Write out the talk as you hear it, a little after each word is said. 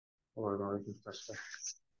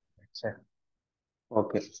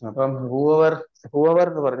Okay, അപ്പം Hoover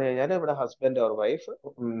എന്ന് പറഞ്ഞു കഴിഞ്ഞാൽ ഇവിടെ husband or wife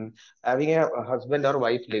having A husband or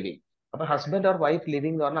wife living. അപ്പൊ ഹസ്ബൻഡ് ഓർ വൈഫ്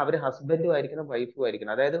ലിവിംഗ് എന്ന് പറഞ്ഞാൽ അവര് ഹസ്ബൻഡും ആയിരിക്കണം വൈഫും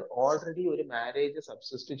ആയിരിക്കണം. അതായത് ഓൾറെഡി ഒരു മാരേജ്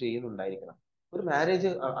സബ്സിസ്റ്റ് ചെയ്യുന്നുണ്ടായിരിക്കണം. ഒരു മാരേജ്,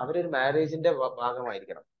 അവരൊരു മാരേജിന്റെ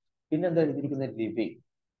ഭാഗമായിരിക്കണം. പിന്നെന്താ എഴുതിയിരിക്കുന്നത്? ലിവിങ്.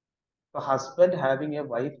 ഇപ്പൊ husband having A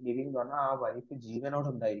wife living എന്ന് പറഞ്ഞാൽ ആ വൈഫ് ജീവനോട്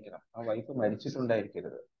ഉണ്ടായിരിക്കണം, ആ wife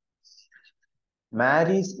മരിച്ചിട്ടുണ്ടായിരിക്കരുത്.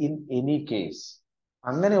 Maris in any case,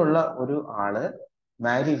 അങ്ങനെയുള്ള ഒരു ആള്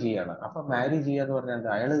മാരി ചെയ്യാണ്. അപ്പൊ മാരി ചെയ്യുക എന്ന് പറഞ്ഞാൽ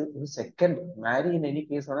എന്താ? അയാൾ ഒരു second Mari in any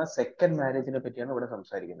case പറഞ്ഞാൽ സെക്കൻഡ് മാരേജിനെ പറ്റിയാണ് ഇവിടെ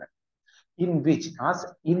സംസാരിക്കുന്നത്. ഇൻ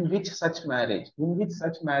വിച്ച് സച്ച് മാരേജ്,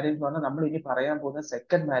 എന്ന് പറഞ്ഞാൽ നമ്മൾ ഇനി പറയാൻ പോകുന്ന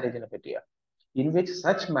സെക്കൻഡ് മാരേജിനെ പറ്റിയാണ്. In which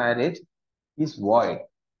such marriage is void,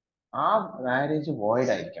 ആ മാരേജ്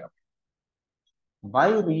വോയിഡ് ആയിരിക്കണം. By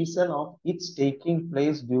reason of its taking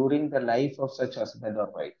place during the life of such husband or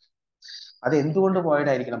wife. അത് എന്തുകൊണ്ട്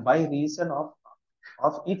വോയിഡ് ആയിരിക്കണം? By reason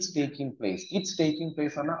of its taking place. It's taking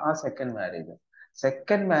place പറഞ്ഞാൽ ആ second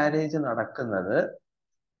marriage നടക്കുന്നത്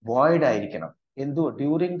void ആയിരിക്കണം.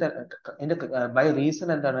 During by reason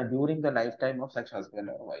എന്താണ്? During the life time of such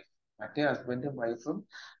husband or wife. മറ്റേ ഹസ്ബൻഡും വൈഫും,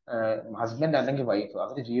 ഹസ്ബൻഡ് അല്ലെങ്കിൽ വൈഫ്,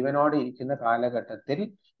 അവർ ജീവനോടെ ഇരിക്കുന്ന കാലഘട്ടത്തിൽ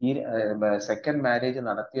ഈ സെക്കൻഡ് മാരേജ്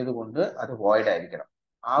നടത്തിയത് കൊണ്ട് അത് വോയിഡ് ആയിരിക്കണം.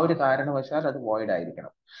 ആ ഒരു കാരണവശാൽ അത് വോയിഡ്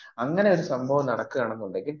ആയിരിക്കണം. അങ്ങനെ ഒരു സംഭവം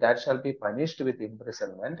നടക്കുകയാണെന്നുണ്ടെങ്കിൽ that shall be punished with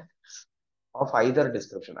imprisonment of either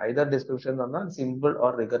description. Either description എന്ന് പറഞ്ഞാൽ simple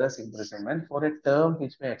or rigorous imprisonment four A term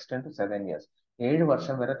which may extend to 7 years. 7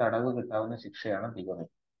 വർഷം വരെ തടവ് കിട്ടാവുന്ന ശിക്ഷയാണ് ബിഗമി.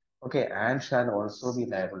 Okay, and shall also be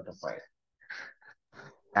liable to fine.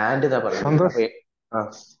 And ഇതാ പറയുന്നത്.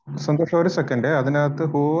 സന്തോഷ്, ഒരു സെക്കൻഡ്. അതിനകത്ത്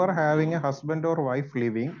Hoover having A husband or wife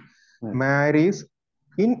living Maris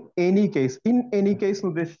in any case, in any case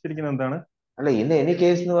ഉദ്ദേശിച്ചിരിക്കുന്നത് എന്താണ്? അല്ല, ഇൻ എനി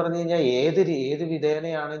കേസ് എന്ന് പറഞ്ഞു കഴിഞ്ഞാൽ ഏത്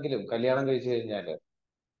വിധേനയാണെങ്കിലും കല്യാണം കഴിച്ചു കഴിഞ്ഞാല്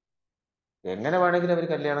എങ്ങനെ വേണമെങ്കിലും അവർ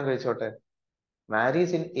കല്യാണം കഴിച്ചോട്ടെ.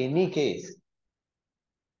 മാരീസ് ഇൻ എനി കേസ്,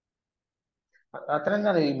 അത്ര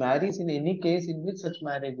എന്താണ് ഈ Maris in any case in which such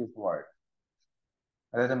marriage is void.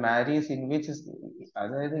 അതായത് മാരീസ് ഇൻ വിച്ച്,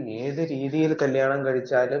 അതായത് ഏത് രീതിയിൽ കല്യാണം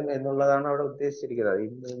കഴിച്ചാലും എന്നുള്ളതാണ് അവിടെ ഉദ്ദേശിച്ചിരിക്കുന്നത്.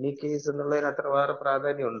 ഇൻ എനി കേസ് എന്നുള്ളതിന് അത്ര വേറെ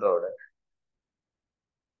പ്രാധാന്യം ഉണ്ടോ അവിടെ?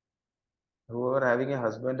 Whoever having a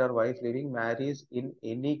husband or wife living marries in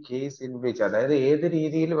any case in which, അതായത് ഏത്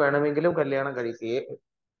രീതിയിൽ വേണമെങ്കിലും കല്യാണം കഴിക്കുക.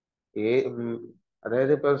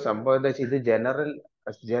 അതായത് ഇപ്പൊ സംഭവം എന്താ വെച്ചാൽ ഇത്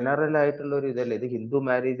ജനറൽ ആയിട്ടുള്ള ഒരു ഇതല്ല. ഇത് ഹിന്ദു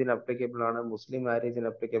മാരേജിന് അപ്ലിക്കബിൾ ആണ്, മുസ്ലിം മാരേജിന്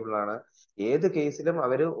അപ്ലിക്കബിൾ ആണ്. ഏത് കേസിലും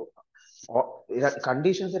അവര്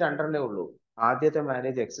കണ്ടീഷൻസ് രണ്ടെണ്ണേ ഉള്ളൂ. ആദ്യത്തെ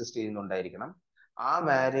മാരേജ് എക്സിസ്റ്റ് ചെയ്യുന്നുണ്ടായിരിക്കണം. ആ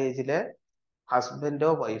മാരേജിലെ ഹസ്ബൻഡോ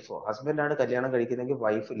വൈഫോ, ഹസ്ബൻഡാണ് കല്യാണം കഴിക്കുന്നതെങ്കിൽ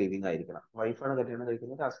വൈഫ് ലിവിങ് ആയിരിക്കണം, വൈഫാണ് കല്യാണം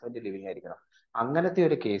കഴിക്കുന്നത് ഹസ്ബൻഡ് ലിവിങ് ആയിരിക്കണം. അങ്ങനത്തെ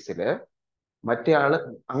ഒരു കേസില് മറ്റേ ആള്,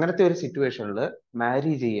 അങ്ങനത്തെ ഒരു സിറ്റുവേഷനിൽ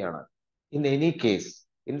മാരി ചെയ്യാണ്. ഇൻ എനി കേസ്,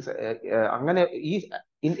 അങ്ങനെ ഈ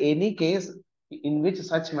in any case in which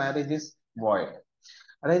such marriage is void.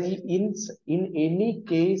 അതായത് in any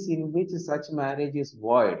case in which such marriage is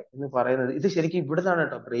void എന്ന് പറയുന്നത്, ഇത് ശരിക്കും ഇവിടുന്നാണ്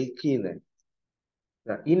കേട്ടോ ബ്രേക്ക് ചെയ്യുന്നത്.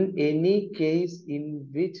 In any case in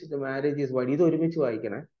which the marriage is wide, ഇത് ഒരുമിച്ച്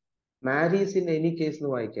വായിക്കണേ. മാരീസ് ഇൻ എനി കേസ്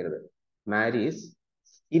എന്ന് വായിക്കരുത്. Maris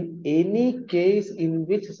in any case in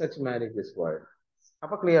which such marriage is wide.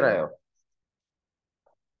 അപ്പൊ ക്ലിയർ ആയോ?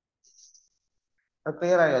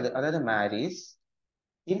 അതായത് Maris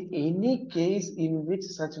in any case in which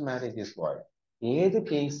such marriage is void. ഏത്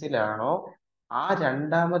കേസിലാണോ ആ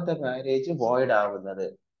രണ്ടാമത്തെ marriage void ആവുന്നത്,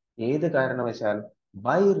 ഏത് കാരണവശാൽ?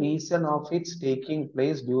 By reason of its taking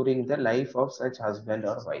place during the life of such husband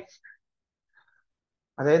or wife.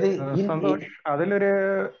 അതായത് സന്തോഷ്, അതിലൊരു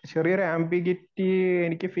ചെറിയൊരു ആംബിഗിറ്റി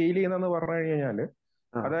എനിക്ക് ഫീൽ ചെയ്യുന്നെന്ന് പറഞ്ഞു കഴിഞ്ഞാല്,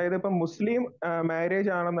 അതായത് ഇപ്പൊ മുസ്ലിം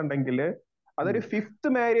മാരേജ് ആണെന്നുണ്ടെങ്കിൽ അതൊരു ഫിഫ്ത്ത്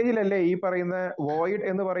മാരേജിലല്ലേ ഈ പറയുന്ന വോയിഡ്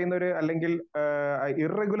എന്ന് പറയുന്ന ഒരു, അല്ലെങ്കിൽ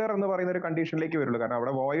ഇറഗുലർ എന്ന് പറയുന്ന ഒരു കണ്ടീഷനിലേക്ക് വരുള്ളൂ. കാരണം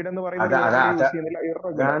അവിടെ വോയിഡ് എന്ന് പറയുന്ന യൂസ് ചെയ്യുന്നില്ല,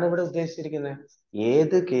 ഇറഗുലർ. അതാണ് ഇവിടെ ഉദ്ദേശിച്ചിരിക്കുന്നത്.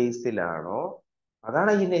 ഏത് കേസിലാണോ,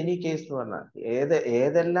 അതാണ് ഇൻ എനി കേസ് എന്ന് പറഞ്ഞാൽ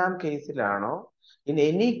ഏതെല്ലാം കേസിലാണോ, in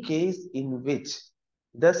any case in which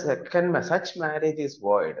the second such marriage is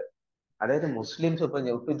void. അതായത് മുസ്ലിംസ് ഇപ്പൊ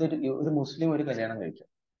ഒരു മുസ്ലിം ഒരു കല്യാണം കഴിച്ചു,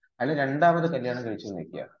 അയാൾ രണ്ടാമത് കല്യാണം കഴിച്ചു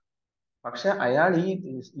നിൽക്കുക. പക്ഷെ അയാൾ ഈ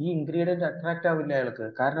ഇൻഗ്രീഡിയന്റ് അട്രാക്ട് ആവില്ല അയാൾക്ക്.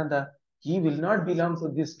 കാരണം എന്താ? He will not belong to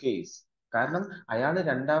this case. കാരണം അയാൾ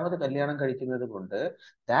രണ്ടാമത് കല്യാണം കഴിക്കുന്നത് കൊണ്ട്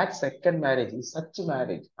that second marriage, such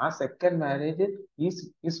marriage, ആ second marriage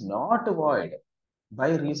is not void by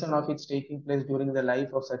reason of its taking place during the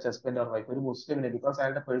life of such husband or wife. ഒരു മുസ്ലിമിന്, because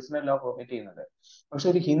അയാളുടെ പേഴ്സണൽ ലോ പെർമിറ്റ് ചെയ്യുന്നത്. പക്ഷെ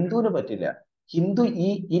ഒരു ഹിന്ദുവിന് പറ്റില്ല. ഹിന്ദു ഈ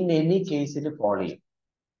ഇൻ എനി കേസിൽ ഫോളോ ചെയ്യും.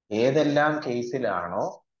 ഏതെല്ലാം കേസിലാണോ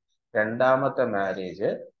രണ്ടാമത്തെ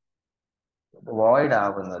മാരേജ് void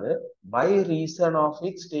ആവുന്നത് by reason of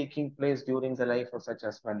its taking place during the life of such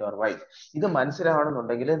husband or wife. ഇത്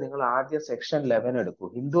മനസ്സിലാവണമെന്നുണ്ടെങ്കിൽ നിങ്ങൾ ആദ്യം സെക്ഷൻ 11 എടുക്കൂ,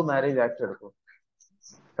 ഹിന്ദു മാരേജ് ആക്ട് എടുക്കൂ.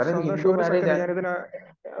 കാരണം ഇത് സന്തോഷം, ഹിന്ദു ഒരു മാരേജ് സെക്കൻഡ് ആക്ട്. ഞാൻ ഇതിന്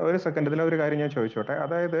ഒരു സെക്കൻഡ് ഇതിലൊരു കാര്യം ഞാൻ ചോദിച്ചോട്ടെ.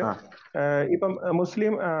 അതായത് ആ ഇപ്പം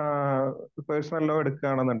മുസ്ലിം പേഴ്സണൽ ലോ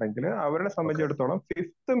എടുക്കുകയാണെന്നുണ്ടെങ്കിൽ അവരെ ഓക്കെ സംബന്ധിച്ചിടത്തോളം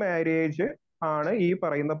ഫിഫ്ത്ത് മാരേജ് ആണ് ഈ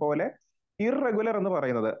പറയുന്ന പോലെ ഇറഗുലർ എന്ന്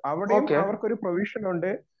പറയുന്നത്. അവിടെയും ഓക്കെ. അവർക്കൊരു പ്രൊവിഷൻ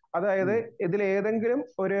ഉണ്ട്. അതായത് ഇതിൽ ഏതെങ്കിലും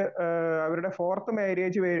ഒരു അവരുടെ ഫോർത്ത്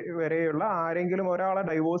മാരേജ് വരെയുള്ള ആരെങ്കിലും ഒരാളെ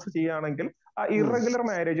ഡൈവോഴ്സ് ചെയ്യുകയാണെങ്കിൽ ആ ഇറഗുലർ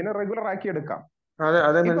മാരേജിനെ റെഗുലർ ആക്കി എടുക്കാം. അതെ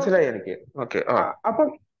അതെ ഇപ്പം മനസ്സിലായി എനിക്ക്. ഓക്കെ. ആ അപ്പം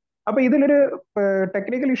അപ്പൊ ഇതിലൊരു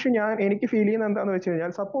ടെക്നിക്കൽ ഇഷ്യൂ എനിക്ക് ഫീൽ ചെയ്യുന്നത് എന്താന്ന് വെച്ച്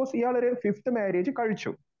കഴിഞ്ഞാൽ, സപ്പോസ് ഇയാൾ ഒരു ഫിഫ്ത്ത് മാരേജ്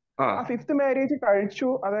കഴിച്ചു. ആ ആ ഫിഫ്ത്ത് മാരേജ് കഴിച്ചു,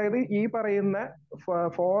 അതായത് ഈ പറയുന്ന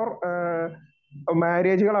ഫോർ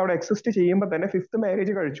മാരേജുകൾ അവിടെ എക്സിസ്റ്റ് ചെയ്യുമ്പോൾ തന്നെ ഫിഫ്ത്ത്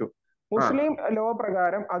മാരേജ് കഴിച്ചു. ആ മുസ്ലിം ലോ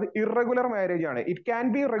പ്രകാരം അത് ഇറഗുലർ മാരേജ് ആണ്. It can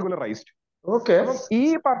be regularised. Okay. അപ്പം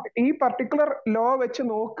ഈ പർട്ടിക്കുലർ ലോ വെച്ച്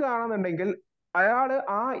നോക്കുകയാണെന്നുണ്ടെങ്കിൽ അയാള്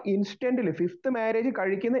ആ ഇൻസ്റ്റന്റില് ഫിഫ്ത്ത് മാരേജ്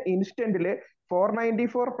കഴിക്കുന്ന ഇൻസ്റ്റന്റില്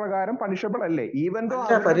 494 പ്രകാരം പണിഷബിൾ അല്ലേ? ഈവൻ ദോ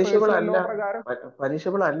അല്ല, അവരുടെ പനിഷബിൾ പേഴ്സണൽ അല്ല. ലോ പ്രകാരം.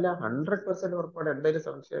 പനിഷബിൾ അല്ല, 100% ഉറപ്പാണ്. എന്റെ ഒരു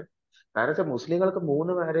സംശയം, കാരണം വെച്ചാൽ മുസ്ലിങ്ങൾക്ക്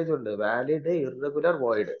 3 മാരേജ് ഉണ്ട്: വാലിഡ്, ഇറഗുലർ,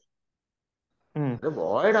 വോയിഡ്. ഉം. അത്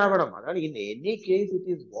വോയിഡ് ആവണം, അതാണ് in any case it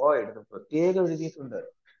is void. പ്രത്യേക എഴുതിയിട്ടുണ്ട്.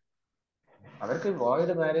 അവർക്ക്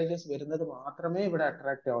വോയിഡ് മാരേജസ് വരുന്നത് മാത്രമേ ഇവിടെ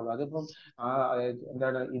അട്രാക്ട് ആവുള്ളൂ. അതിപ്പം ആ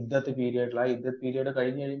എന്താണ് ഇദ്ദത്ത് പീരിയഡിൽ, ആ ഇദ്ദത്ത് പീരിയഡ്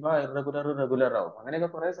കഴിഞ്ഞ് കഴിയുമ്പോൾ ഇറഗുലർ റെഗുലർ ആവും. അങ്ങനെയൊക്കെ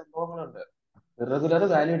കുറെ സംഭവങ്ങളുണ്ട്. ഇറഗുലർ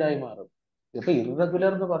വാലിഡ് ആയി മാറും. ഇപ്പൊ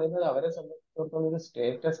ഇറഗുലർ എന്ന് പറയുന്നത് അവരെ സംബന്ധിച്ചിടത്തോളം ഒരു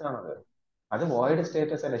സ്റ്റേറ്റസ് ആണത്. അത് വോയിഡ്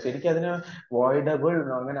സ്റ്റേറ്റസ് അല്ല ശരിക്കും. അതിന് വോയിഡബിൾ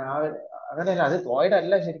അങ്ങനെ അങ്ങനെയല്ല, അത് വോയിഡ്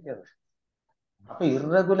അല്ല ശരിക്കും അത്. അപ്പൊ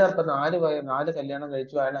ഇറഗുലർ, ഇപ്പൊ 4 കല്യാണം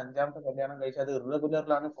കഴിച്ചു, അയാൾ 5ാമത്തെ കല്യാണം കഴിച്ചു, അത്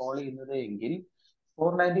ഇറഗുലറിലാണ് ഫോളോ ചെയ്യുന്നത് എങ്കിൽ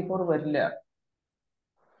 494 വരില്ല.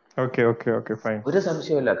 Okay okay okay fine. ഒരു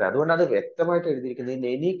സംശയമില്ല. അതുകൊണ്ടാണ് വ്യക്തമായിട്ട് എഴുതിയിരിക്കുന്നത് in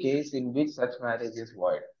any case in which such marriage is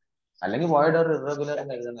void. അല്ലെങ്കിൽ വോയിഡ് ഓർ ഇറഗുലർ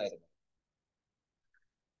എന്ന് എഴുതുന്നതായിരുന്നു.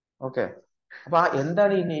 ഓക്കെ. അപ്പൊ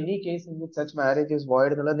എന്താണ് in any case in which such marriage is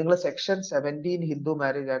void എന്നുള്ളത്? നിങ്ങൾ സെക്ഷൻ 17 ഹിന്ദു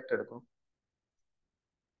മാരേജ് ആക്ട് എടുക്കും.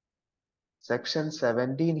 സെക്ഷൻ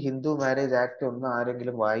 17 ഹിന്ദു മാരേജ് ആക്ട് ഒന്ന്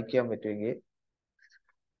ആരെങ്കിലും വായിക്കാൻ പറ്റുമെങ്കിൽ.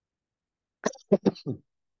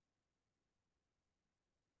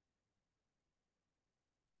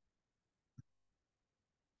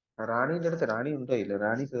 റാണിന്റെ അടുത്ത്, റാണി ഉണ്ടോ? ഇല്ല,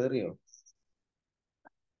 റാണി കേറിയോ?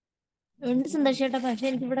 ഉണ്ട് സന്തോഷേട്ടാ, പക്ഷെ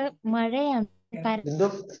എനിക്കിവിടെ മഴയാണ്. ഹിന്ദു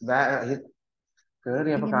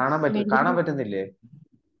കേറി, അപ്പൊ കാണാൻ പറ്റുന്നില്ലേ?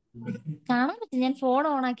 കാണാൻ പറ്റും, ഞാൻ ഫോൺ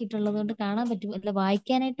ഓൺ ആക്കിയിട്ടുള്ളത് കൊണ്ട് കാണാൻ പറ്റും, അല്ല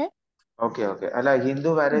വായിക്കാനായിട്ട്. Okay okay. അല്ല,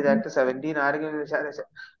 ഹിന്ദു മാരേജ് ആക്ട് 17 ആരെങ്കിലും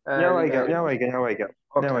ഞാൻ വായിക്കാം ഞാൻ വായിക്കാം ഞാൻ വായിക്കാം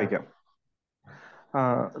ഞാൻ ഓക്കെ. വായിക്കാം.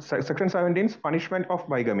 Section 17, punishment of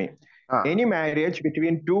bigamy. ആ Any marriage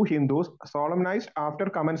between two Hindus solemnized after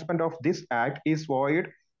commencement of this act is void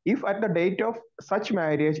if at the date of such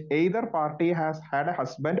marriage either party has had a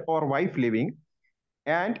husband or wife living,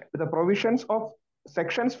 and the provisions of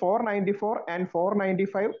sections 494 and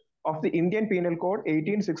 495 of the Indian Penal Code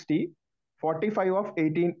 1860, 45 of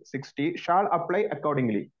 1860 shall apply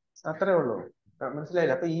accordingly. അത്രേ ഉള്ളൂ.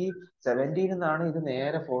 മനസ്സിലായില്ല. അപ്പൊ ഈ 17 നിന്നാണ് ഇത്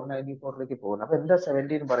നേരെ 494ലേക്ക് പോകുന്നത്. അപ്പൊ എന്താ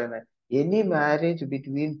 17 പറയുന്നത്? Any marriage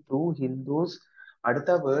between two Hindus. അടുത്ത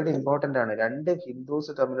വേർഡ് ഇമ്പോർട്ടന്റ് ആണ്. 2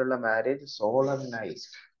 ഹിന്ദുസ് തമ്മിലുള്ള marriage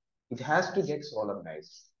സോളംനൈസ്ഡ്. It has to get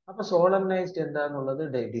സോളംനൈസ്ഡ്. അപ്പൊ സോളംനൈസ്ഡ് എന്താന്നുള്ളത്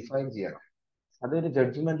ഡിഫൈൻ ചെയ്യണം. അതൊരു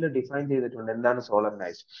ജഡ്ജ്മെന്റിൽ ഡിഫൈൻ ചെയ്തിട്ടുണ്ട് എന്താണ്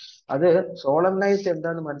സോളംനൈസ്ഡ്. അത് സോളംനൈസ്ഡ്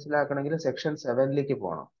എന്താന്ന് മനസ്സിലാക്കണമെങ്കിൽ സെക്ഷൻ 7ലേക്ക്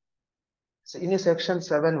പോകണം. ഇനി സെക്ഷൻ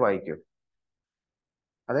 7 വായിക്കും.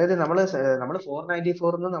 അതായത് നമ്മള്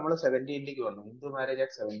 494 നമ്മൾ 17ലേക്ക് വന്നു, ഹിന്ദു മാരേജ്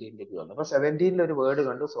ആക്ട് 17ലേക്ക് വന്നു. അപ്പൊ 17 ഒരു വേർഡ്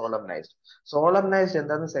കണ്ടു, സോളംനൈസ്ഡ്. സോളംനൈസ്ഡ്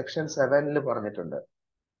എന്താന്ന് സെക്ഷൻ 7 പറഞ്ഞിട്ടുണ്ട്.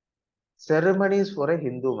 Ceremonies four A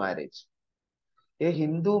Hindu marriage. A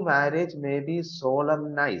Hindu marriage may be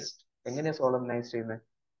സോളംനൈസ്ഡ്. എങ്ങനെയാ സോളംനൈസ് ചെയ്യുന്നത്?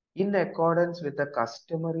 In accordance with the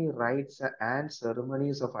customary rights and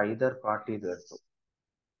ceremonies of either party തീർത്തു.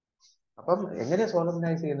 അപ്പം എങ്ങനെയാ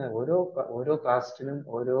സോളംനൈസ് ചെയ്യുന്നത്? ഓരോ കാസ്റ്റിനും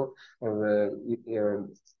ഓരോ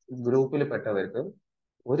ഗ്രൂപ്പിൽ പെട്ടവർക്കും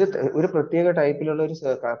ഒരു പ്രത്യേക ടൈപ്പിലുള്ള ഒരു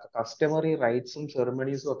കസ്റ്റമറി റൈറ്റ്സും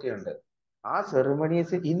സെറിമണീസും ഒക്കെ ഉണ്ട്. ആ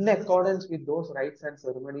ceremonies in accordance with those rights and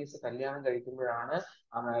ceremonies കല്യാണം കഴിക്കുമ്പോഴാണ്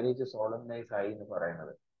ആ മാരേജ് സോളംനൈസ് ആയി എന്ന്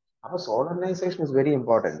പറയുന്നത്. അപ്പൊ സോളംനൈസേഷൻ ഇസ് വെരി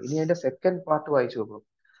ഇമ്പോർട്ടന്റ്. ഇനി അതിന്റെ സെക്കൻഡ് പാർട്ട് വായിച്ചു നോക്കും.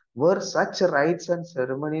 Where such rights and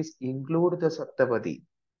ceremonies include the Saptapadi,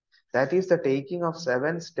 that is the taking of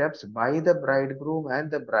 7 steps by the bridegroom and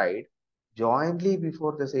the bride jointly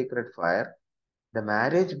before the sacred fire, the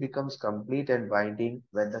marriage becomes complete and binding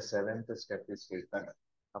when the 7th step is taken.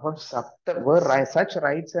 അപ്പം such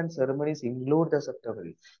rights and ceremonies include the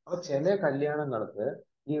Saptapadi. അപ്പൊ ചില കല്യാണങ്ങൾക്ക്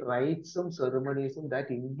ഈ റൈറ്റ്സും സെറിമണീസും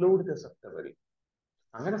that include the Saptapadi.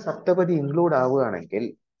 അങ്ങനെ Saptapadi include ആവുകയാണെങ്കിൽ,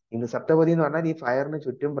 ഇന്ന് സപ്തപതി എന്ന് പറഞ്ഞാൽ ഈ ഫയറിന്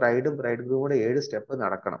ചുറ്റും ബ്രൈഡും ബ്രൈഡ്ഗ്രൂമും കൂടെ 7 സ്റ്റെപ്പ്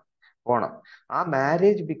പോണം. ആ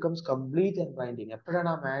marriage becomes complete and binding. എപ്പോഴാണ്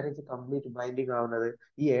ആ മാരേജ് കംപ്ലീറ്റ് ബൈൻഡിങ് ആവുന്നത്?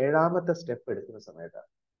 ഈ 7ാമത്തെ സ്റ്റെപ്പ് എടുക്കുന്ന സമയത്താണ്.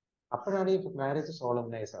 അപ്പോഴാണ് ഈ മാരേജ്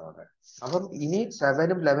സോളംനൈസ് ആവുന്നത്. അപ്പം ഇനി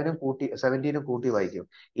 7ഉം 11ഉം കൂട്ടി 17ഉം കൂട്ടി വായിക്കും.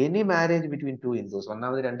 എനി മാരേജ് ബിറ്റ്വീൻ 2 ഹിന്ദുസ്,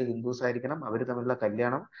 ഒന്നാമത് 2 ഹിന്ദുസ് ആയിരിക്കണം, അവർ തമ്മിലുള്ള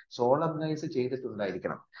കല്യാണം സോളംനൈസ്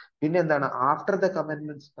ചെയ്തിട്ടുണ്ടായിരിക്കണം. പിന്നെ എന്താണ്, after the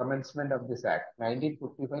commencement of this act,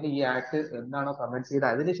 1955 ഈ ആക്ട് എന്നാണോ കമൻസ് ചെയ്ത്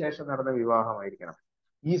അതിനുശേഷം നടന്ന വിവാഹമായിരിക്കണം.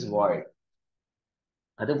 Is void.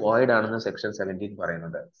 അത് വോയിഡ് ആണെന്ന് സെക്ഷൻ 17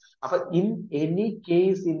 പറയുന്നുണ്ട്. അപ്പൊ in any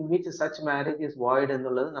case in which such marriage is void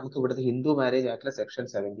എന്നുള്ളത് നമുക്ക് ഇവിടുത്തെ ഹിന്ദു മാരേജ് ആക്ടിലെ സെക്ഷൻ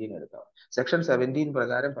 17 എടുക്കാം. സെക്ഷൻ 17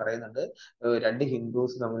 പ്രകാരം പറയുന്നുണ്ട്, 2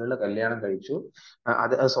 ഹിന്ദുസ് തമ്മിലുള്ള കല്യാണം കഴിച്ചു,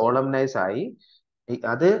 അത് സോളംനൈസ് ആയി.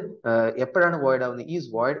 അത് എപ്പോഴാണ് വോയിഡ് ആവുന്നത്? Is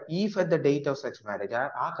void if at the date of such marriage,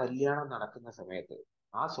 ആ കല്യാണം നടക്കുന്ന സമയത്ത്,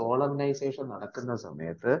 ആ സോളംനൈസേഷൻ നടക്കുന്ന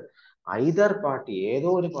സമയത്ത് ഐദർ പാർട്ടി,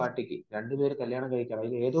 ഏതോ ഒരു പാർട്ടിക്ക്, രണ്ടുപേര് കല്യാണം കഴിക്കണം,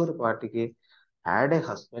 അതിൽ ഏതോ ഒരു പാർട്ടിക്ക് had A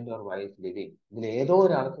husband or wife living, ഇതിൽ ഏതോ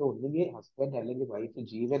ഒരാൾക്ക് ഒന്നുകിൽ ഹസ്ബൻഡ് അല്ലെങ്കിൽ വൈഫ്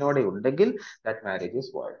ജീവനോടെ ഉണ്ടെങ്കിൽ ദാറ്റ് മാരേജ് ഈസ്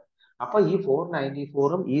വോയിഡ്. അപ്പൊ ഈ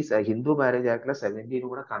 494ഉം ഈ ഹിന്ദു മാരേജ് ആക്ടിലെ 17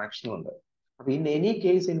 കൂടെ കണക്ഷനും ഉണ്ട്. അപ്പൊ in any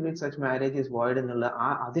case in which such marriage is void എന്നുള്ള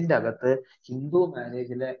അതിന്റെ അകത്ത് ഹിന്ദു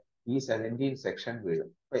മാരേജിലെ ഈ 17 സെക്ഷൻ വീഴും.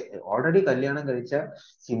 ഓൾറെഡി കല്യാണം കഴിച്ച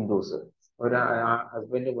ഹിന്ദുസ് ഒരു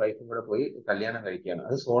ഹസ്ബൻഡും വൈഫും കൂടെ പോയി കല്യാണം കഴിക്കുകയാണ്.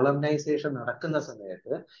 അത് സോളംനൈസേഷൻ നടക്കുന്ന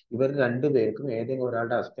സമയത്ത് ഇവർ രണ്ടുപേർക്കും ഏതെങ്കിലും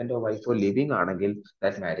ഒരാളുടെ ഹസ്ബൻഡോ വൈഫോ ലിവിങ് ആണെങ്കിൽ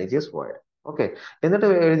that marriage is void. Okay. എന്നിട്ട്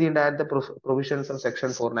എഴുതിയിട്ട് പ്രൊവിഷൻസ് ഓഫ് സെക്ഷൻ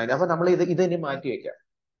 490. അപ്പൊ നമ്മൾ ഇത് ഇനി മാറ്റി വെക്കാം.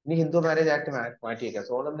 ഇനി ഹിന്ദു മാരേജ് ആക്ട് മാറ്റി വെക്കാം.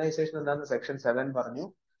 സോളംനൈസേഷൻ എന്താണെന്ന് സെക്ഷൻ 7 പറഞ്ഞു.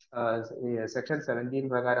 സെക്ഷൻ 17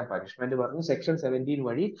 പ്രകാരം പനിഷ്മെന്റ് പറഞ്ഞു. സെക്ഷൻ 17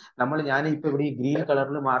 വഴി ഞാൻ ഇപ്പൊ ഇവിടെ ഈ ഗ്രീൻ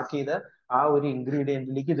കളറിൽ മാർക്ക് ചെയ്ത ആ ഒരു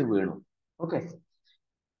ഇൻഗ്രീഡിയന്റിലേക്ക് ഇത് വീണു. ഓക്കെ.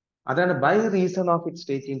 അതാണ് by reason of its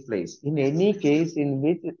taking place in any case in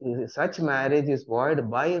which such marriage is void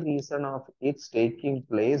by reason of its taking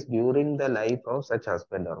place during the life of such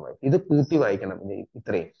husband or wife. ഇത് കൂട്ടി വായിക്കണം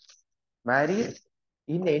ഇത്രയും. Marriage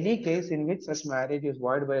in any case in which such marriage is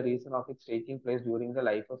void by reason of its taking place during the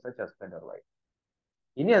life of such husband or wife.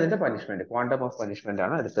 ഇനി അതിന്റെ punishment, quantum of punishment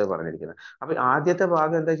ആണ് അടുത്തത് പറഞ്ഞിരിക്കുന്നത്. അപ്പൊ ആദ്യത്തെ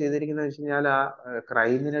ഭാഗം എന്താ ചെയ്തിരിക്കുന്നത് വെച്ച് കഴിഞ്ഞാൽ ആ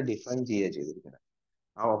ക്രൈമിനെ ഡിഫൈൻ ചെയ്യുക ചെയ്തിരിക്കുന്നത്.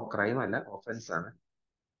 ആ ക്രൈം അല്ല, ഒഫൻസ് ആണ്.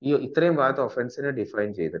 ഈ ഇത്രയും ഭാഗത്ത് ഒഫൻസിനെ ഡിഫൈൻ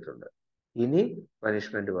ചെയ്തിട്ടുണ്ട്. ഇനി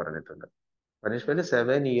പനിഷ്മെന്റ് പറഞ്ഞിട്ടുണ്ട്. പനിഷ്മെന്റ്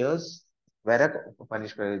 7 years വരെ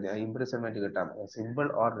പനിഷ്മെന്റ്, ഇംപ്രിസൺമെന്റ് കിട്ടാം, simple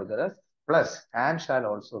or rigorous, plus and shall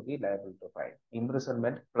also be liable to fine.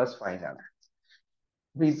 Imprisonment plus fine ആണ്.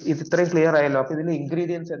 ഇത് ഇത്രയും ക്ലിയർ ആയല്ലോ. അപ്പൊ ഇതിന്റെ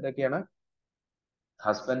ഇൻഗ്രീഡിയൻസ് എന്തൊക്കെയാണ്?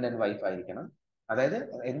 ഹസ്ബൻഡ് ആൻഡ് വൈഫ് ആയിരിക്കണം. അതായത്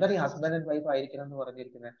എന്താണ് ഈ ഹസ്ബൻഡ് ആൻഡ് വൈഫ് ആയിരിക്കണം എന്ന്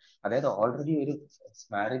പറഞ്ഞിരിക്കുന്നത്? അതായത് ഓൾറെഡി ഒരു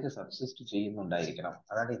മാരേജ് സബ്സിസ്റ്റ് ചെയ്യുന്നുണ്ടായിരിക്കണം.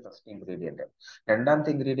 അതാണ് ഈ ഫസ്റ്റ് ഇൻഗ്രീഡിയന്റ്.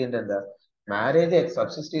 രണ്ടാമത്തെ ഇൻഗ്രീഡിയന്റ് എന്താ? മാരേജ്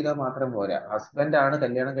സബ്സിസ്റ്റ് ചെയ്താൽ മാത്രം പോരാ, ഹസ്ബൻഡ് ആണ്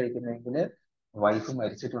കല്യാണം കഴിക്കുന്നതെങ്കിൽ വൈഫ്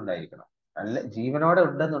മരിച്ചിട്ടുണ്ടായിരിക്കണം. അല്ല, ജീവനോടെ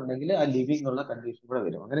ഉണ്ടെന്നുണ്ടെങ്കിൽ ആ ലിവിങ് ഉള്ള കണ്ടീഷൻ കൂടെ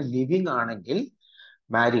വരും. അങ്ങനെ ലിവിങ് ആണെങ്കിൽ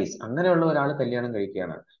മാരേജ്, അങ്ങനെയുള്ള ഒരാൾ കല്യാണം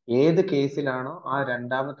കഴിക്കുകയാണ്, ഏത് കേസിലാണോ ആ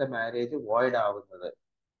രണ്ടാമത്തെ മാരേജ് വോയിഡ് ആവുന്നത്,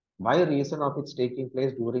 by reason of its taking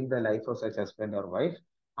place during the life of such husband or wife,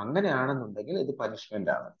 അങ്ങനെയാണെന്നുണ്ടെങ്കിൽ ഇത്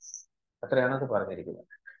പനിഷ്മെന്റ് ആണ്. അത്രയാണ് അത് പറഞ്ഞിരിക്കുന്നത്.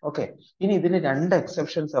 ഓക്കെ. ഇനി ഇതിന് 2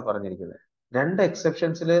 എക്സെപ്ഷൻസ് ആ പറഞ്ഞിരിക്കുന്നത്. 2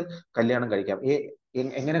 എക്സെപ്ഷൻസിൽ കല്യാണം കഴിക്കാം.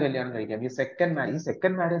 എങ്ങനെ കല്യാണം കഴിക്കാം? ഈ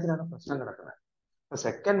സെക്കൻഡ് മാരേജിലാണ് പ്രശ്നം കിടക്കുന്നത്. അപ്പൊ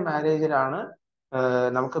സെക്കൻഡ് മാരേജിലാണ്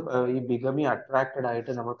നമുക്ക് ഈ ബിഗമി അട്രാക്റ്റഡ്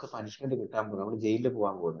ആയിട്ട് നമുക്ക് പനിഷ്മെന്റ് കിട്ടാൻ പോകുന്നത്, നമ്മൾ ജയിലിൽ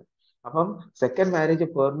പോകാൻ പോകുന്നത്. അപ്പം സെക്കൻഡ് മാരേജ്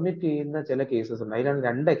പെർമിറ്റ് ചെയ്യുന്ന ചില കേസസ് ഉണ്ട്. അതിലാണ്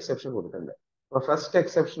 2 എക്സെപ്ഷൻ കൊടുക്കുന്നത്. അപ്പൊ ഫസ്റ്റ്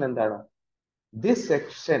എക്സെപ്ഷൻ എന്താണ്? This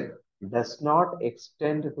section does not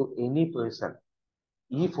extend to any person.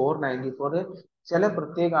 ഈ 494 ചില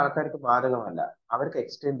പ്രത്യേക ആൾക്കാർക്ക് ബാധകമല്ല, അവർക്ക്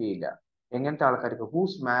എക്സ്റ്റെൻഡ് ചെയ്യില്ല. എങ്ങനത്തെ ആൾക്കാർക്ക്?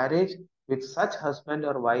 Whose marriage with such husband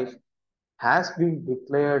or wife has been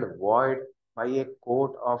declared void by A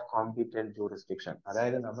court of competent jurisdiction.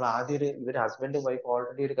 അതായത് നമ്മൾ ആദ്യം ഇവർ ഹസ്ബൻഡ് വൈഫ്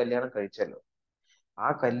ഓൾറെഡി ഒരു കല്യാണം കഴിച്ചല്ലോ. ആ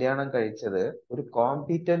കല്യാണം കഴിച്ചത് ഒരു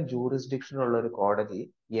കോമ്പിറ്റന്റ് ജൂറിസ്ഡിക്ഷൻ ഉള്ള ഒരു കോടതി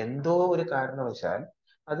എന്തോ ഒരു കാരണവശാൽ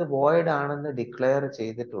അത് വോയിഡ് ആണെന്ന് ഡിക്ലെയർ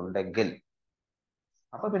ചെയ്തിട്ടുണ്ടെങ്കിൽ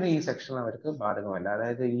അപ്പൊ പിന്നെ ഈ സെക്ഷൻ അവർക്ക് ബാധകമല്ല.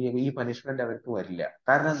 അതായത് ഈ പനിഷ്മെന്റ് അവർക്ക് വരില്ല.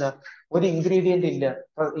 കാരണം എന്താ? ഒരു ഇൻഗ്രീഡിയന്റ് ഇല്ല.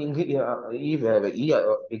 ഈ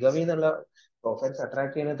ബിഗമി എന്നുള്ള ഒഫൻസ്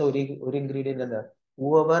അട്രാക്ട് ചെയ്യുന്നത് ഒരു ഇൻഗ്രീഡിയന്റ് എന്താ?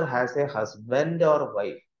 Whoever has A husband or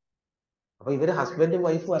wife. അപ്പൊ ഇവര് ഹസ്ബൻഡും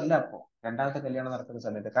വൈഫും അല്ല അപ്പോ രണ്ടാമത്തെ കല്യാണം നടക്കുന്ന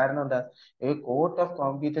സമയത്ത്. കാരണം എന്താ? ഈ കോർട്ട് ഓഫ്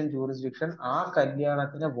കോമ്പിറ്റന്റ് ജൂറിസ്ഡിക്ഷൻ ആ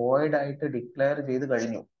കല്യാണത്തിനെ വോയിഡ് ആയിട്ട് ഡിക്ലെയർ ചെയ്ത്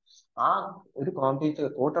കഴിഞ്ഞു. ആ ഒരു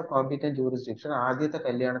കോർട്ട് ഓഫ് കോമ്പിറ്റന്റ് ജൂറിസ്ഡിക്ഷൻ ആദ്യത്തെ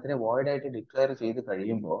കല്യാണത്തിനെ വോയിഡ് ആയിട്ട് ഡിക്ലെയർ ചെയ്ത്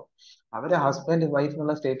കഴിയുമ്പോൾ അവര് ഹസ്ബൻഡ് വൈഫ്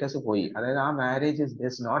എന്നുള്ള സ്റ്റേറ്റസ് പോയി. അതായത് ആ marriage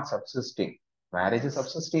is not subsisting. Marriage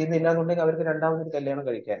സബ്സിസ്റ്റ് ചെയ്യുന്നില്ല എന്നുണ്ടെങ്കിൽ അവർക്ക് രണ്ടാമതൊരു കല്യാണം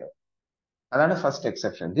കഴിക്കാനോ. അതാണ് first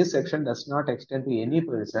exception. This section does not extend to any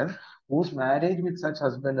person whose marriage with such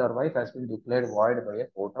husband or wife has been declared void by a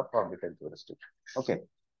court of competent jurisdiction. Okay,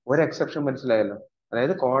 ഒരു exception മനസ്സിലായല്ലോ.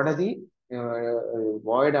 അതായത് കോടതി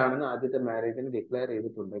വോയിഡ് ആണെന്ന് ആദ്യത്തെ മാരേജിന് ഡിക്ലെയർ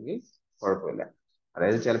ചെയ്തിട്ടുണ്ടെങ്കിൽ കുഴപ്പമില്ല.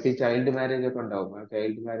 അതായത് ചിലപ്പോൾ ഈ ചൈൽഡ് മാരേജ് ഒക്കെ ഉണ്ടാവും. ആ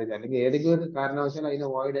ചൈൽഡ് മാരേജ് അല്ലെങ്കിൽ ഏതെങ്കിലും ഒരു കാരണവശാൽ അതിനെ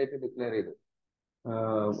വോയിഡ് ആയിട്ട് ഡിക്ലെയർ ചെയ്തു.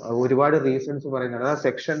 ഒരുപാട് റീസൺസ് പറയുന്നുണ്ട്. ആ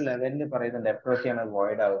സെക്ഷൻ 11 പറയുന്നുണ്ട് എപ്പോഴൊക്കെയാണ്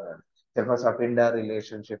വോയിഡ് ആവുന്നത്. ചിലപ്പോൾ സബ്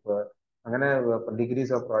റിലേഷൻഷിപ്പ്, അങ്ങനെ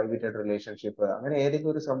ഡിഗ്രീസ് ഓഫ് പ്രോഹിബിറ്റഡ് റിലേഷൻഷിപ്പ്, അങ്ങനെ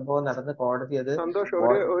ഏതെങ്കിലും ഒരു സംഭവം നടന്ന് കോടതി അത് സന്തോഷം,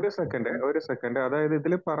 ഒരു സെക്കൻഡ്. അതായത്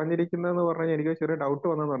ഇതിൽ പറഞ്ഞിരിക്കുന്നതെന്ന് പറഞ്ഞാൽ എനിക്ക് ചെറിയ ഡൗട്ട്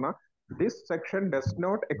വന്നതെന്ന് പറഞ്ഞാൽ this section does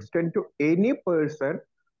not extend to any person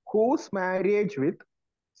whose marriage with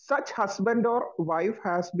such husband or wife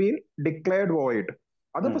has been declared void.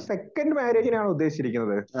 അതിപ്പോ സെക്കൻഡ് മാരേജിനാണ്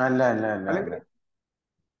ഉദ്ദേശിച്ചിരിക്കുന്നത്, അല്ല അല്ല അല്ല അല്ലെങ്കിൽ അല്ല അല്ല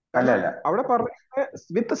കാരണം അല്ല അവിടെ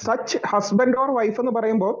പറഞ്ഞിരിക്കുന്നത് വിത്ത് സച്ച് ഹസ്ബൻഡ് ഓർ വൈഫ് എന്ന്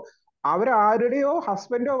പറയുമ്പോൾ അവരാരുടെയോ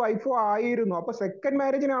ഹസ്ബൻഡോ വൈഫോ ആയിരുന്നു. അപ്പൊ സെക്കൻഡ്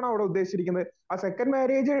മാരേജിനാണ് അവിടെ ഉദ്ദേശിച്ചിരിക്കുന്നത്. ആ സെക്കൻഡ്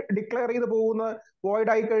മാരേജ് ഡിക്ലെയർ ചെയ്ത് പോകുന്ന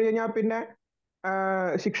വോയിഡ് ആയി കഴിഞ്ഞാൽ പിന്നെ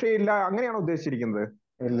ശിക്ഷയില്ല, അങ്ങനെയാണ് ഉദ്ദേശിച്ചിരിക്കുന്നത്.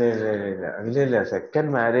 ഇല്ല ഇല്ല ഇല്ല ഇല്ല അതിലില്ല.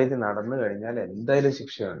 സെക്കൻഡ് മാരേജ് നടന്നു കഴിഞ്ഞാൽ എന്തായാലും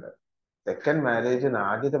ശിക്ഷയുണ്ട്. സെക്കൻഡ് മാരേജ്,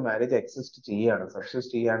 ആദ്യത്തെ മാരേജ് സബ്സിസ്റ്റ്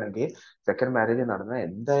ചെയ്യുകയാണെങ്കിൽ സെക്കൻഡ് മാരേജ് നടന്നാൽ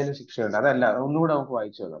എന്തായാലും ശിക്ഷയുണ്ട്. അതല്ല, ഒന്നുകൂടെ നമുക്ക്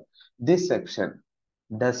വായിച്ചു നോക്കാം. This section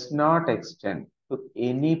does not extend to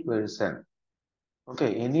any person, okay,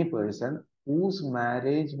 any person whose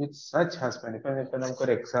marriage with such husband. ഇപ്പൊ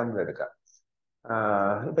നമുക്കൊരു എക്സാമ്പിൾ എടുക്കാം.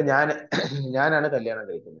 ഇപ്പൊ ഞാനാണ് കല്യാണം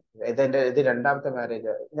കഴിക്കുന്നത്. ഇത് രണ്ടാമത്തെ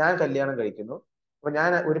മാരേജ്. ഞാൻ കല്യാണം കഴിക്കുന്നു. അപ്പൊ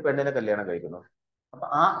ഞാൻ ഒരു പെണ്ണിനെ കല്യാണം കഴിക്കുന്നു. അപ്പൊ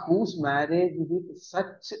ആ ഹൂസ് മാരേജ് വിത്ത്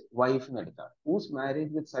സച്ച് വൈഫ് എന്ന് എടുക്കാം. ഹൂസ്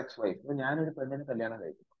മാരേജ് വിത്ത് സച്ച് വൈഫ്. അപ്പൊ ഞാനൊരു പെണ്ണിനെ കല്യാണം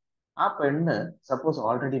കഴിക്കുന്നു. ആ പെണ്ണ് സപ്പോസ്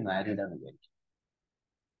ഓൾറെഡി മാരീഡ് ആണെന്ന് വിചാരിക്കും.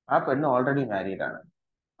 ആ പെണ്ണ് ഓൾറെഡി മാരീഡ് ആണ്.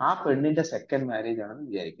 ആ പെണ്ണിന്റെ സെക്കൻഡ് മാരേജ് ആണെന്ന്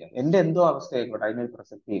വിചാരിക്കുക. എന്റെ എന്തോ അവസ്ഥയായിക്കോട്ടെ, അതിനൊരു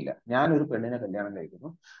പ്രസക്തിയില്ല. ഞാൻ ഒരു പെണ്ണിനെ കല്യാണം കഴിക്കുന്നു.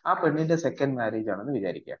 ആ പെണ്ണിന്റെ സെക്കൻഡ് മാരേജ് ആണെന്ന്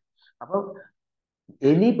വിചാരിക്കുക. അപ്പൊ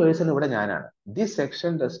എനി പേഴ്സൺ ഇവിടെ ഞാനാണ്. This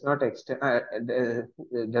section does not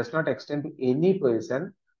extend to any person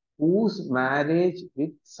whose marriage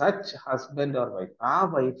with such husband or wife. ആ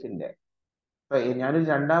വൈഫിന്റെ, ഇപ്പൊ ഞാനൊരു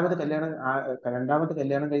രണ്ടാമത്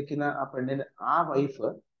കല്യാണം കഴിക്കുന്ന ആ പെണ്ണിന്, ആ wife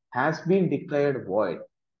has been declared void.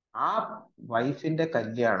 ആ വൈഫിന്റെ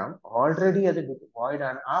കല്യാണം ഓൾറെഡി അത് വോയിഡ്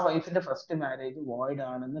ആണ്. ആ വൈഫിന്റെ ഫസ്റ്റ് മാരേജ് വോയിഡ്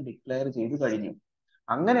ആണെന്ന് ഡിക്ലെയർ ചെയ്ത് കഴിഞ്ഞു.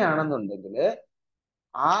 അങ്ങനെയാണെന്നുണ്ടെങ്കിൽ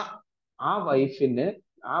ആ ആ വൈഫിന്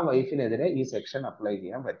ആ വൈഫിനെതിരെ ഈ സെക്ഷൻ അപ്ലൈ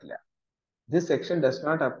ചെയ്യാൻ പറ്റില്ല. This section does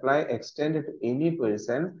not apply extend to any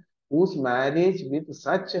person whose marriage with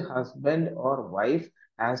such husband or wife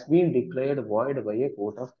has been declared void by a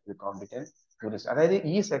court of competent jurist. അതായത്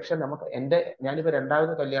ഈ സെക്ഷൻ നമുക്ക് ഞാനിപ്പോ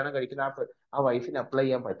രണ്ടാമത് കല്യാണം കഴിക്കുന്ന ആ വൈഫിന് അപ്ലൈ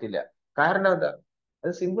ചെയ്യാൻ പറ്റില്ല. കാരണം എന്താ?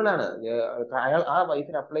 അത് സിമ്പിൾ ആണ്. ആ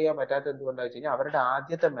വൈഫിന് അപ്ലൈ ചെയ്യാൻ പറ്റാത്ത എന്തുകൊണ്ടാണെന്ന് വെച്ച് കഴിഞ്ഞാൽ അവരുടെ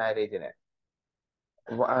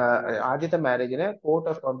ആദ്യത്തെ മാരേജിനെ court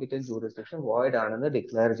of competent jurisdiction void ആണെന്ന്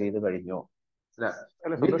ഡിക്ലെയർ ചെയ്ത് കഴിഞ്ഞു. അല്ല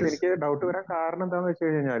സന്തോഷം, എനിക്ക് ഡൗട്ട് വരാൻ കാരണം എന്താന്ന് വെച്ച്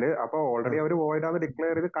കഴിഞ്ഞാല് അപ്പൊ ഓൾറെഡി അവർ വോയിഡ് ആണെന്ന്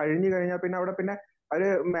ഡിക്ലെയർ ചെയ്ത് കഴിഞ്ഞു കഴിഞ്ഞാൽ പിന്നെ അവിടെ പിന്നെ ഒരു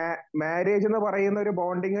മാരേജ് എന്ന് പറയുന്ന ഒരു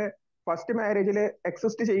ബോണ്ടിങ് ഫസ്റ്റ് മാരേജിൽ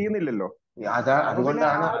എക്സിസ്റ്റ് ചെയ്യുന്നില്ലല്ലോ. അപ്പൊ പിന്നെ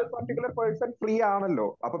ആ അതുകൊണ്ടാണ് ഒരു പർട്ടിക്കുലർ പേഴ്സൺ ഫ്രീ ആണല്ലോ.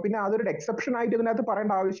 അപ്പൊ പിന്നെ അതൊരു എക്സെപ്ഷൻ ആയിട്ട് ഇതിനകത്ത്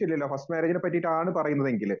പറയേണ്ട ആവശ്യമില്ലല്ലോ ഫസ്റ്റ് മാരേജിനെ പറ്റിയിട്ടാണ്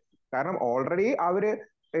പറയുന്നതെങ്കിൽ. കാരണം ഓൾറെഡി അവര്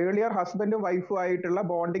ഏർലിയർ ഹസ്ബൻഡും വൈഫും ആയിട്ടുള്ള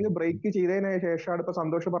ബോണ്ടിങ് ബ്രേക്ക് ചെയ്തതിനു ശേഷമാണ് ഇപ്പൊ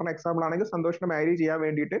സന്തോഷ് പറഞ്ഞ എക്സാമ്പിൾ ആണെങ്കിൽ സന്തോഷിനെ മാരേജ് ചെയ്യാൻ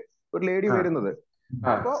വേണ്ടിയിട്ട് ഒരു ലേഡി ആ വരുന്നത്. ആ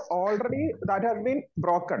അപ്പൊ already that has been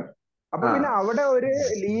broken. അപ്പൊ ആ പിന്നെ അവിടെ ഒരു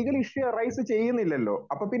ലീഗൽ ഇഷ്യൂ അറൈസ് ചെയ്യുന്നില്ലല്ലോ.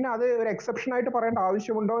 അപ്പൊ പിന്നെ അത് ഒരു എക്സെപ്ഷൻ ആയിട്ട് പറയേണ്ട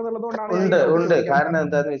ആവശ്യമുണ്ടോ എന്നുള്ളതുകൊണ്ടാണ് ഞാൻ ഈ ഉണ്ട് ഡൗട്ട് ഉണ്ട്. ചോദിക്കാൻ കാരണം കാരണം.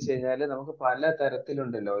 എന്താന്ന് വെച്ച് കഴിഞ്ഞാല് നമുക്ക് പല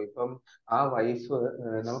തരത്തിലുണ്ടല്ലോ. ഇപ്പം ആ വൈഫ്,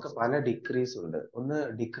 നമുക്ക് പല ഡിഗ്രീസ് ഉണ്ട്. ഒന്ന്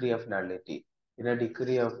ഡിഗ്രി ഓഫ് നള്ളിറ്റി, പിന്നെ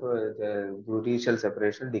degree of judicial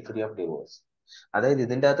separation, degree of divorce. അതായത്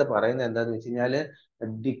ഇതിന്റെ അകത്ത് പറയുന്നത് എന്താന്ന് വെച്ച് കഴിഞ്ഞാല്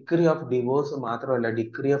ഡിഗ്രി ഓഫ് ഡിവോഴ്സ് മാത്രമല്ല,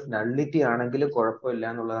 ഡിഗ്രി ഓഫ് നള്ളിറ്റി ആണെങ്കിലും കുഴപ്പമില്ല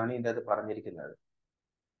എന്നുള്ളതാണ് ഇതിന്റെ അകത്ത് പറഞ്ഞിരിക്കുന്നത്.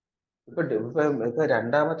 ഇപ്പൊ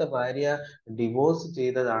രണ്ടാമത്തെ ഭാര്യ ഡിവോഴ്സ്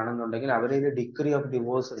ചെയ്തതാണെന്നുണ്ടെങ്കിൽ അവരുടെ ഡിഗ്രി ഓഫ്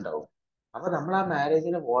ഡിവോഴ്സ് ഉണ്ടാവും. അപ്പൊ നമ്മൾ ആ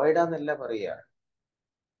മാരേജിനെ വോയിഡാന്നല്ല പറയുക.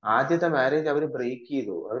 ആദ്യത്തെ മാരേജ് അവർ ബ്രേക്ക്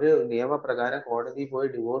ചെയ്തു. അവര് നിയമപ്രകാരം കോടതിയിൽ പോയി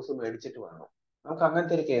ഡിവോഴ്സ് മേടിച്ചിട്ട് വന്നു. നമുക്ക്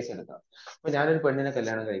അങ്ങനത്തെ ഒരു കേസ് എടുക്കാം. ഇപ്പൊ ഞാനൊരു പെണ്ണിനെ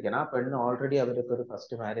കല്യാണം കഴിക്കണം. ആ പെണ്ണ് ഓൾറെഡി അവർക്ക് ഒരു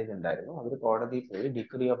ഫസ്റ്റ് മാരേജ് ഉണ്ടായിരുന്നു. അവർ കോടതിയിൽ പോയി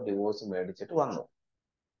ഡിഗ്രി ഓഫ് ഡിവോഴ്സ് മേടിച്ചിട്ട് വന്നു.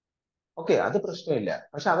 ഓക്കെ, അത് പ്രശ്നമില്ല.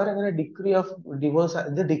 പക്ഷെ അവരങ്ങനെ ഡിഗ്രി ഓഫ് ഡിവോഴ്സ്,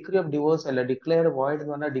 ഇത് ഡിഗ്രി ഓഫ് ഡിവോഴ്സ് അല്ല, ഡിക്ലെയർഡ് വോയിഡ്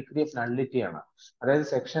എന്ന് പറഞ്ഞാൽ ഡിഗ്രി ഓഫ് നള്ളിറ്റി ആണ്. അതായത്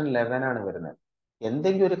സെക്ഷൻ 11 ആണ് വരുന്നത്.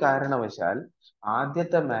 എന്തെങ്കിലും ഒരു കാരണവശാൽ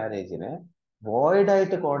ആദ്യത്തെ മാരേജിനെ വോയിഡ്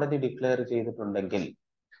ആയിട്ട് കോടതി ഡിക്ലെയർ ചെയ്തിട്ടുണ്ടെങ്കിൽ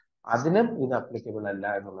അതിനും ഇത് അപ്ലിക്കബിൾ അല്ല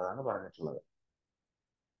എന്നുള്ളതാണ് പറഞ്ഞിട്ടുള്ളത്.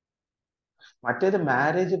 മറ്റേത്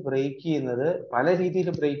മാരേജ് ബ്രേക്ക് ചെയ്യുന്നത് പല രീതിയിൽ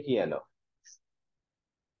ബ്രേക്ക് ചെയ്യാലോ.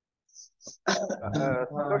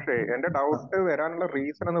 സന്തോഷേ, എന്റെ ഡൗട്ട് വരാനുള്ള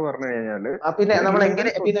റീസൺ എന്ന് പറഞ്ഞു കഴിഞ്ഞാല് പിന്നെ ഒരു നമ്മൾ ഹിന്ദു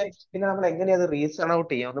എങ്ങനെ പിന്നെ നമ്മൾ എങ്ങനെ അത് റീസൺ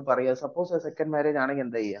ഔട്ട് ചെയ്യാം ഒന്ന് പറയാ. സപ്പോസ് സെക്കൻഡ് മാരേജ് ആണെങ്കിൽ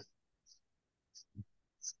എന്താ ചെയ്യാ?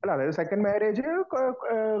 അല്ല, അതായത് സെക്കൻഡ് മാരേജ്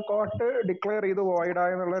കോർട്ട് ഡിക്ലെയർ ചെയ്ത് വോയിഡ്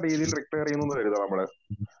ആയെന്നുള്ള രീതിയിൽ ഡിക്ലെയർ ചെയ്യുന്നു കരുതുക നമ്മള്.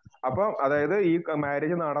 അപ്പം അതായത് ഈ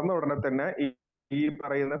മാരേജ് നടന്ന ഉടനെ തന്നെ ഈ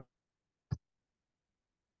പറയുന്ന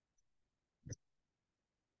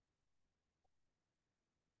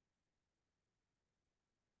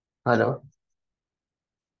ഹലോ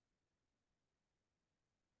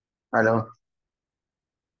ഹലോ